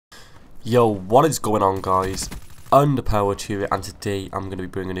Yo, what is going on, guys? Underpowered here, and today I'm going to be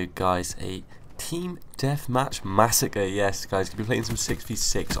bringing you guys a team deathmatch massacre. Yes, guys, going to be playing some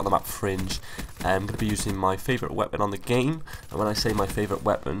 6v6 on the map Fringe. I'm going to be using my favourite weapon on the game, and when I say my favourite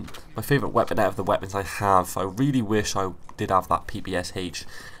weapon out of the weapons I have, I really wish I did have that PPSH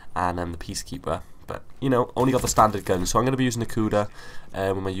and the Peacekeeper. But, you know, only got the standard gun, so I'm going to be using the Cuda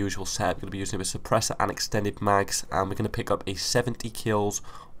with my usual set. I'm going to be using it with suppressor and extended mags, and we're going to pick up a 70 kills,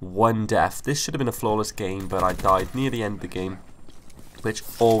 1 death. This should have been a flawless game, but I died near the end of the game, which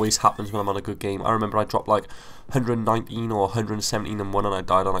always happens when I'm on a good game. I remember I dropped like 119 or 117 and 1, and I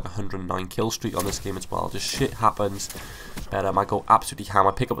died on like a 109 kill streak on this game as well. Just shit happens. But I go absolutely ham.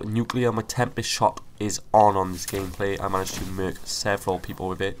 I pick up a nuclear. My Tempest shot is on this gameplay. I managed to murk several people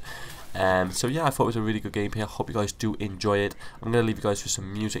with it. So yeah, I thought it was a really good gameplay. I hope you guys do enjoy it. I'm going to leave you guys with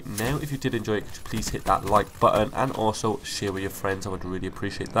some music now. If you did enjoy it, could you please hit that like button and also share with your friends. I would really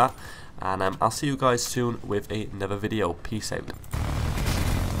appreciate that. And I'll see you guys soon with another video. Peace out.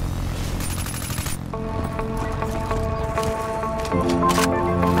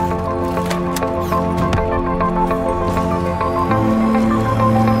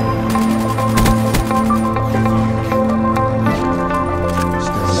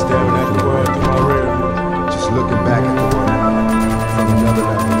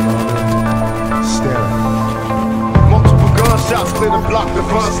 The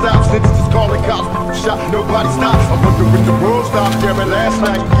fun stops, snitches is calling cops, people shot, nobody stops. I wonder when the world stops staring. Last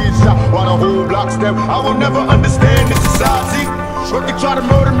night kids shot while the whole block staring. I will never understand this society. They try to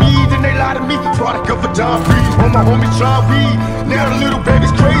murder me, then they lie to me. Product of a Don Breeze, all my homies try weed. Now the little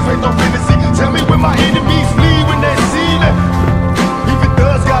baby's crazy, ain't no fantasy. Tell me when my enemies flee when they see them. If it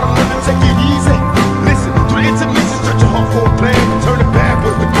does, gotta learn to take it easy. Listen, through the intermission, stretch your heart for a plan. Turn the bad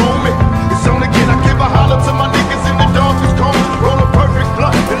boys to grown men. It's on again, I give a holler to my niggas in the darkest corner. Roll a perfect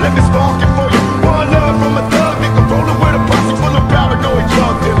blunt and let me spark it for you. One love from a thug nigga, rolling with a posse full of paranoid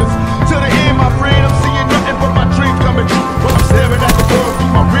drug dealers. To the end, my friend, I'm seeing nothing but my dreams coming true. While I'm staring at the world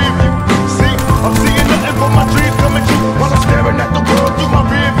through my rear view. See, I'm seeing nothing but my dreams coming true. While I'm staring at the world through my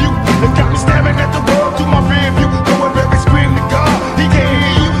rear view. They got me staring at the world through my rear view. Going back and scream to God, he can't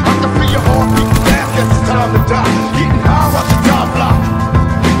hear you. I can feel your heartbeat fast, guess it's time to die. Getting high, watch the top fly.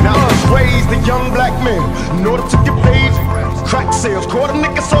 Now us raised a young black man in order to get paid. Crack sales, caught a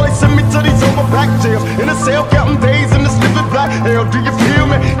nigga, so they send me to these overpack jails. In a cell, counting days in the sniffing black hell. Do you feel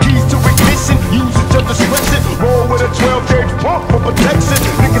me? Keys to ignition, use at your discretion. Roll with a 12-gauge pump for protection.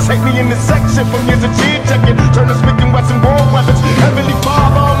 Niggas hate me in this section from years of chin checking. Turn to Smith and Wesson war weapons. Heavenly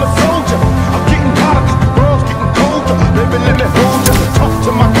Father, I'm a soldier. I'm getting hotter 'cause the world's getting colder. Baby, let me hold ya. Talk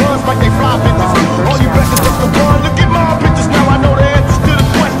to my guns like they fly bitches. All you better take the one. Look at my pictures now. I know the answers to the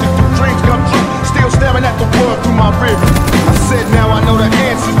questions. Do dreams come true? Still staring at the world through my rear view. I said now I know the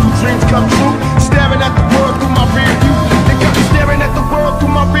answers. Do dreams come true? Staring at the world through my rear view. They got me staring at the world through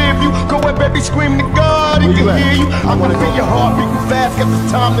my rear view. Go ahead, baby, scream to God, he can hear you. I wanna feel your heart beating fast, got the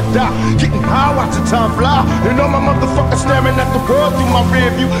time to die. Getting high, watch the time fly. And all my motherfuckers staring at the world through my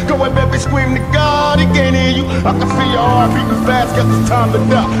rear view. Go ahead, baby, scream to God, he can't hear you. I can feel your heart beating fast, got the time to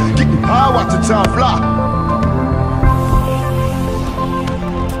die. Getting high, watch the time fly.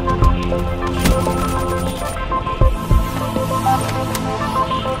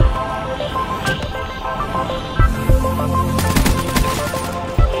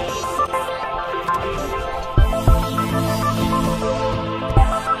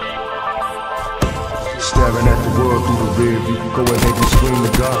 Staring at the world through the rear view. Go ahead and scream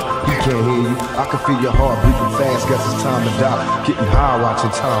to God, he can't hear you. I can feel your heart beating fast, guess it's time to die. Getting high,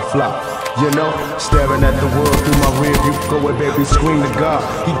 watching time fly. You know, staring at the world through my rear view. Go ahead, baby, scream to God,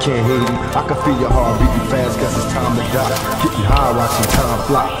 he can't hear you. I can feel your heart beating fast, guess it's time to die. Getting high, watching time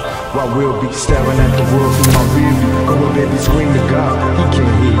fly. While we'll be staring at the world through my rear view. Go ahead, baby, scream to God, he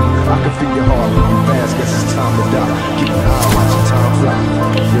can't hear you. I can feel your heart beating fast, guess it's time to die. Getting high, watching time fly.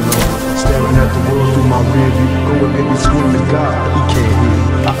 You know, staring at the world through my rear view. Go ahead, baby, scream to God, he can't hear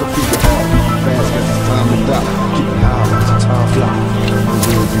you. I can feel your heart beating fast, guess it's time to die. Getting high, watching time fly. I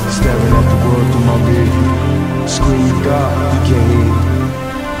will be staring at the world through my rear view. Scream to God, he can't hear you.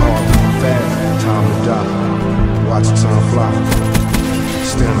 Heart beating fast, time to die. Watching time fly.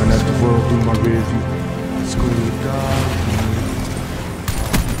 Staring at the world through my rear view. Scream to God.